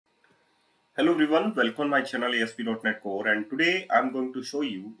Hello everyone, welcome my channel ASP.NET Core, and today I'm going to show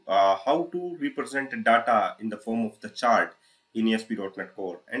you how to represent data in the form of the chart in ASP.NET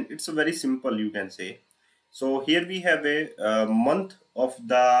Core, and it's a very simple, you can say. So here we have a month of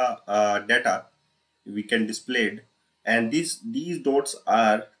the data we can display it, and these dots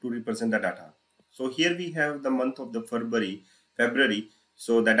are to represent the data. So here we have the month of the February.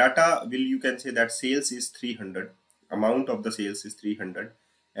 So the data will, you can say that sales is 300, amount of the sales is 300,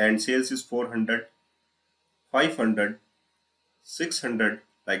 and sales is 400, 500, 600,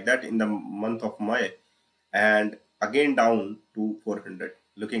 like that in the month of May, and again down to 400,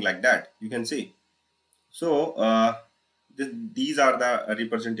 looking like that, you can see. So these are the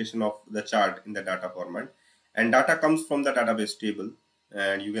representation of the chart in the data format, and data comes from the database table.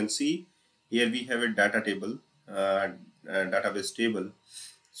 And you can see here we have a data table, database table.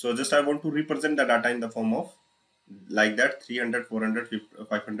 So just I want to represent the data in the form of like that: 300, 400,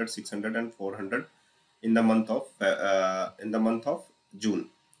 500, 600, and 400 in the month of June.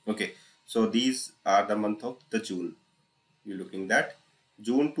 Okay, so these are the month of the June. You're looking that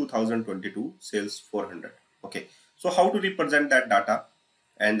June 2022 sales 400. Okay, so how to represent that data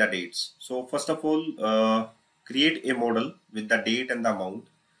and the dates? So first of all, create a model with the date and the amount.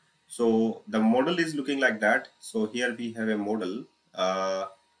 So the model is looking like that. So here we have a model.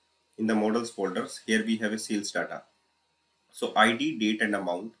 In the models folders, here we have a sales data. So ID, date, and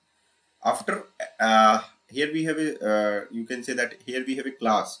amount. After here we have a you can say that here we have a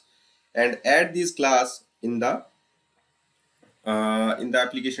class, and add this class in the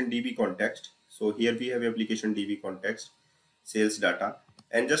application DB context. So here we have application DB context, sales data,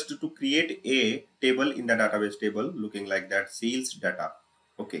 and just to create a table in the database table looking like that, sales data.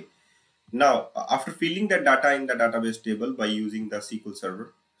 Okay, now after filling that data in the database table by using the SQL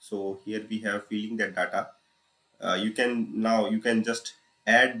Server, so here we have filling that data. You can just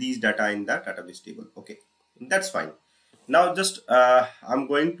add these data in the database table. Okay, that's fine. Now just I'm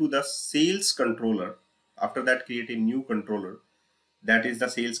going to the sales controller. After that, create a new controller, that is the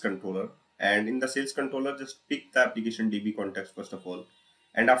sales controller. And in the sales controller, just pick the application DB context first of all,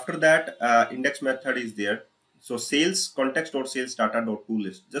 and after that index method is there. So sales context dot sales data dot to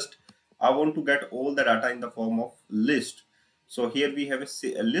list. Just I want to get all the data in the form of list. So here we have a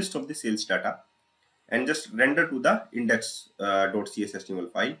list of the sales data, and just render to the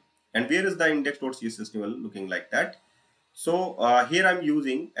index.cshtml file. And where is the index.cshtml? Looking like that. So here I'm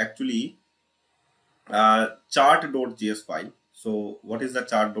using actually chart.js file. So what is the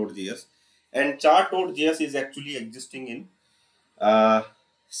chart.js? And chart.js is actually existing in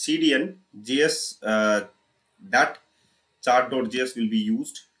CDN JS. That chart.js will be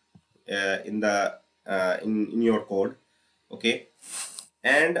used in your code. Okay,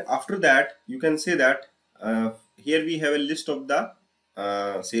 and after that you can say that here we have a list of the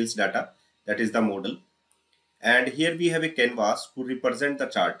sales data, that is the model. And here we have a canvas to represent the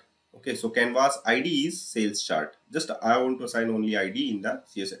chart. Okay, so canvas ID is sales chart. Just I want to assign only ID in the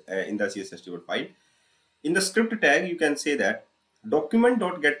CSS file. In the script tag, you can say that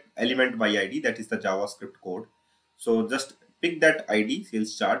document.get element by ID, that is the JavaScript code. So just pick that ID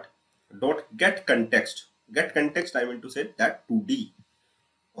sales chart dot get context. Get context, I mean to say that 2D.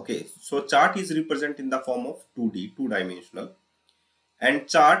 Okay, so chart is represented in the form of 2D, two-dimensional, and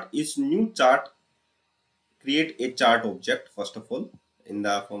chart is new chart. Create a chart object first of all in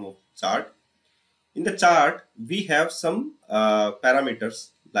the form of chart. In the chart, we have some parameters,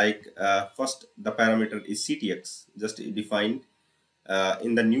 like first the parameter is CTX, just defined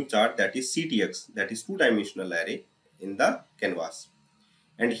in the new chart, that is CTX, that is two-dimensional array in the canvas.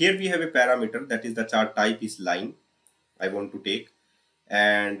 And here we have a parameter, that is the chart type is line I want to take,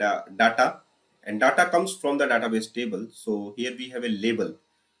 and data, and data comes from the database table. So here we have a label.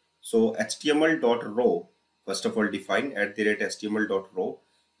 So html.row, first of all define @html.row,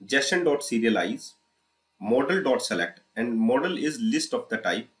 JSON.serialize, model.select, and model is list of the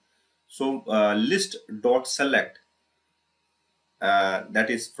type. So list.select, that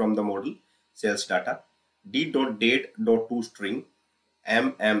is from the model sales data, d.date.toString,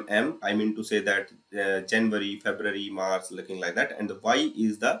 I mean to say that January, February, March, looking like that, and the y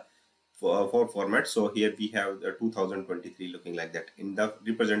is the for format. So here we have the 2023 looking like that in the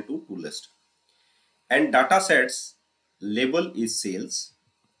represent to list. And data sets label is sales,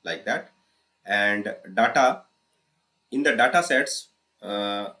 like that. And data, in the data sets,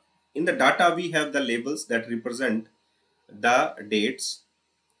 in the data we have the labels that represent the dates.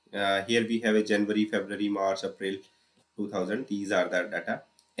 Here we have a January, February, March, April 2000. These are the data,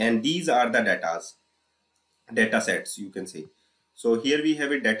 and these are the data sets, you can say. So here we have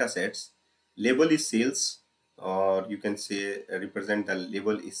a data sets, label is sales, or you can say represent the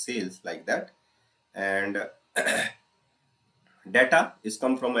label is sales, like that. And data is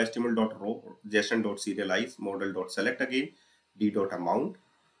come from html.row, json.serialize, model.select again, d.amount.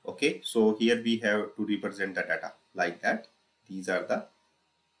 Okay, so here we have to represent the data like that. These are the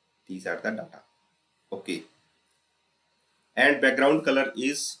data. Okay, and background color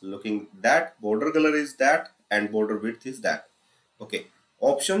is looking that, border color is that, and border width is that. Okay,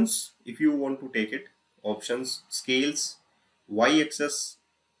 options, if you want to take it, options, scales, y-axis,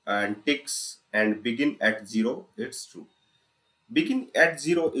 and ticks, and begin at 0, it's true. Begin at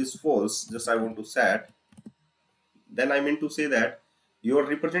 0 is false, just I want to set. Then I mean to say that your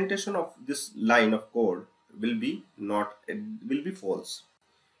representation of this line of code will be not, it will be false.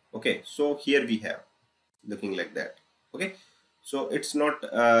 Okay, so here we have looking like that. Okay, so it's not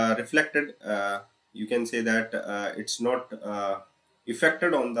reflected, you can say that it's not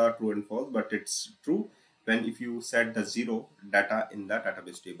affected on the true and false, but it's true when if you set the 0 data in the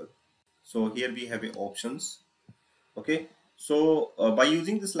database table. So here we have a options. Okay, so by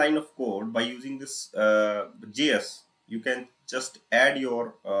using this line of code, by using this JS, you can just add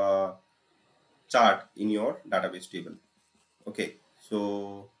your chart in your database table. Okay,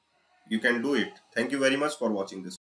 so you can do it. Thank you very much for watching this.